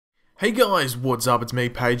Hey guys, what's up? It's me,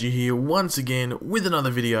 Pagey here, once again with another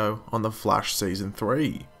video on The Flash Season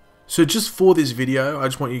 3. So just for this video, I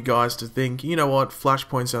just want you guys to think, you know what,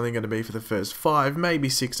 Flashpoint's only going to be for the first 5, maybe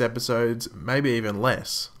 6 episodes, maybe even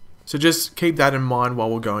less. So just keep that in mind while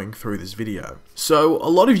we're going through this video. So a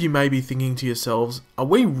lot of you may be thinking to yourselves, are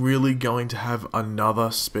we really going to have another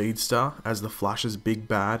speedster as the Flash's big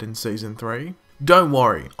bad in Season 3? Don't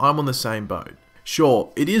worry, I'm on the same boat.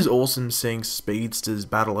 Sure, it is awesome seeing speedsters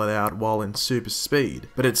battle it out while in super speed,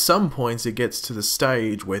 but at some points it gets to the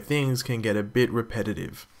stage where things can get a bit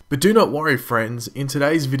repetitive. But do not worry friends, in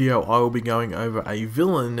today's video I will be going over a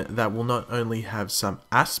villain that will not only have some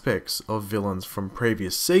aspects of villains from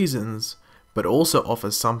previous seasons, but also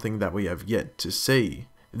offers something that we have yet to see.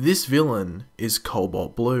 This villain is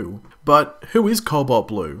Cobalt Blue. But who is Cobalt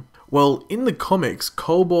Blue? Well, in the comics,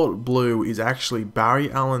 Cobalt Blue is actually Barry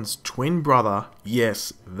Allen's twin brother,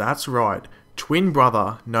 yes, that's right, twin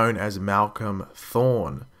brother known as Malcolm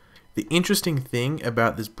Thorne. The interesting thing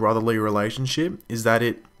about this brotherly relationship is that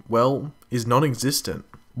it, well, is non-existent.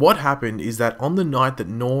 What happened is that on the night that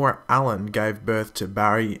Nora Allen gave birth to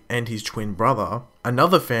Barry and his twin brother,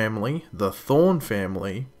 another family, the Thorne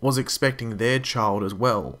family, was expecting their child as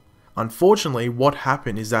well. Unfortunately, what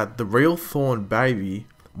happened is that the real Thorne baby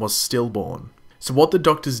was stillborn. So what the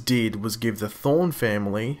doctors did was give the Thorne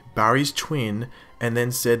family Barry's twin and then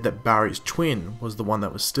said that Barry's twin was the one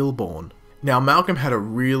that was stillborn. Now Malcolm had a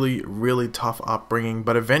really tough upbringing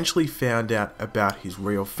but eventually found out about his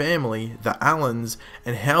real family, the Allens,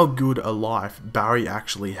 and how good a life Barry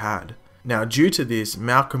actually had. Now due to this,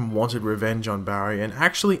 Malcolm wanted revenge on Barry and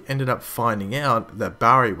actually ended up finding out that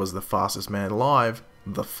Barry was the fastest man alive,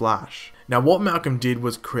 the Flash. Now what Malcolm did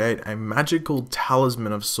was create a magical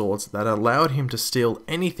talisman of sorts that allowed him to steal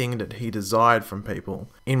anything that he desired from people.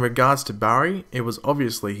 In regards to Barry, it was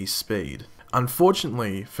obviously his speed.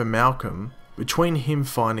 Unfortunately for Malcolm, between him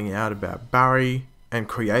finding out about Barry and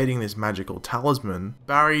creating this magical talisman,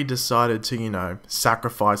 Barry decided to,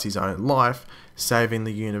 sacrifice his own life, saving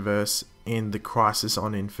the universe in the Crisis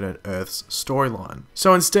on Infinite Earths storyline.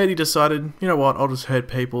 So instead he decided, you know what, I'll just hurt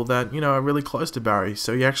people that, are really close to Barry,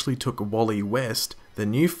 so he actually took Wally West, the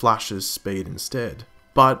new Flash's speed instead.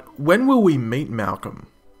 But when will we meet Malcolm?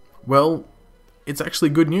 Well, it's actually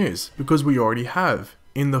good news, because we already have,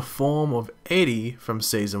 in the form of Eddie from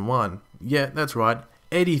Season 1. Yeah, that's right,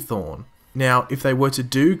 Eddie Thorne. Now, if they were to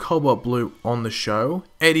do Cobalt Blue on the show,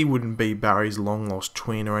 Eddie wouldn't be Barry's long-lost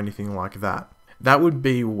twin or anything like that. That would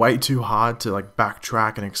be way too hard to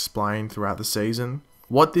backtrack and explain throughout the season.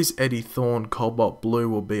 What this Eddie Thorne Cobalt Blue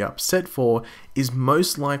will be upset for is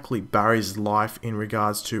most likely Barry's life in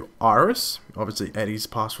regards to Iris, obviously Eddie's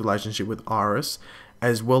past relationship with Iris,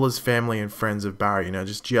 as well as family and friends of Barry,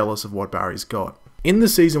 just jealous of what Barry's got. In the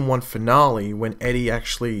Season 1 finale, when Eddie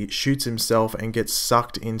actually shoots himself and gets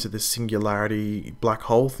sucked into the singularity black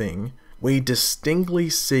hole thing, we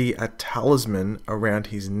distinctly see a talisman around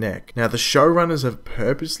his neck. Now the showrunners have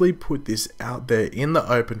purposely put this out there in the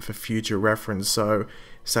open for future reference, so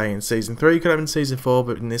say in Season 3, could have been Season 4,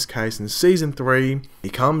 but in this case in Season 3, he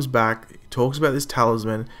comes back, he talks about this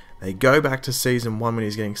talisman, they go back to Season 1 when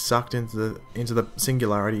he's getting sucked into the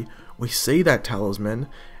singularity, we see that talisman,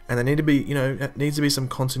 and there need to be, needs to be some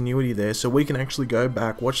continuity there, so we can actually go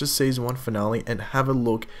back, watch the Season 1 finale, and have a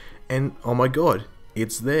look, and oh my god,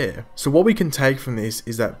 it's there. So what we can take from this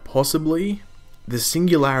is that possibly the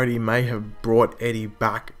singularity may have brought Eddie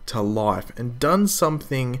back to life and done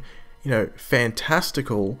something,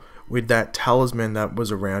 fantastical with that talisman that was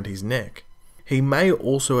around his neck. He may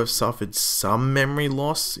also have suffered some memory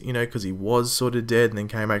loss, because he was sort of dead and then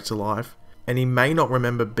came back to life. And he may not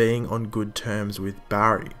remember being on good terms with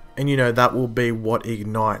Barry. And that will be what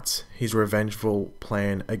ignites his revengeful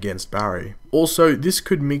plan against Barry. Also, this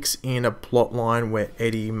could mix in a plot line where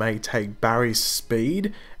Eddie may take Barry's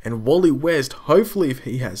speed, and Wally West, hopefully if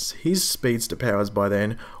he has his speedster powers by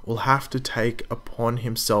then, will have to take upon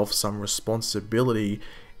himself some responsibility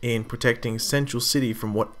in protecting Central City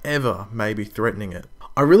from whatever may be threatening it.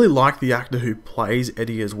 I really like the actor who plays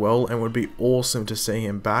Eddie as well, and would be awesome to see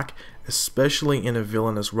him back, especially in a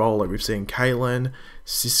villainous role. Like we've seen Kalen,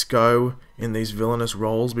 Cisco in these villainous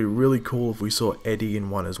roles. It'd be really cool if we saw Eddie in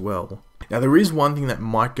one as well. Now there is one thing that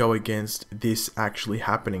might go against this actually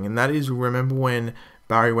happening, and that is, remember when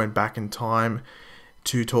Barry went back in time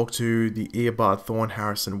to talk to the earbard Thorne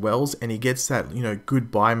Harrison Wells, and he gets that,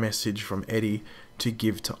 goodbye message from Eddie to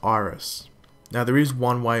give to Iris. Now there is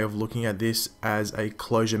one way of looking at this as a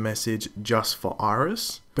closure message just for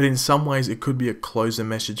Iris, but in some ways it could be a closure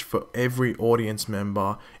message for every audience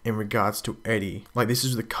member in regards to Eddie. Like this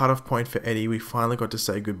is the cutoff point for Eddie, we finally got to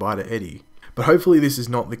say goodbye to Eddie. But hopefully this is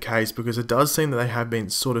not the case, because it does seem that they have been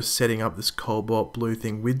sort of setting up this Cobalt blue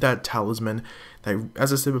thing with that talisman. They,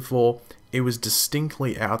 as I said before, it was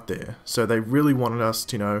distinctly out there. So they really wanted us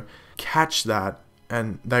to, you know, catch that,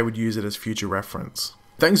 and they would use it as future reference.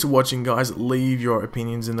 Thanks for watching, guys. Leave your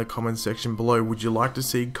opinions in the comment section below. Would you like to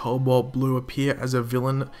see Cobalt Blue appear as a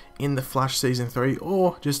villain in the Flash Season 3,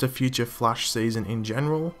 or just a future Flash season in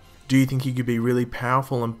general? Do you think he could be really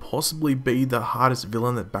powerful and possibly be the hardest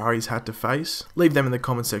villain that Barry's had to face? Leave them in the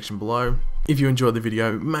comment section below. If you enjoyed the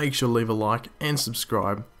video, make sure to leave a like and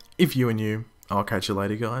subscribe. If you are new, I'll catch you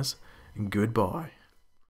later, guys, and goodbye.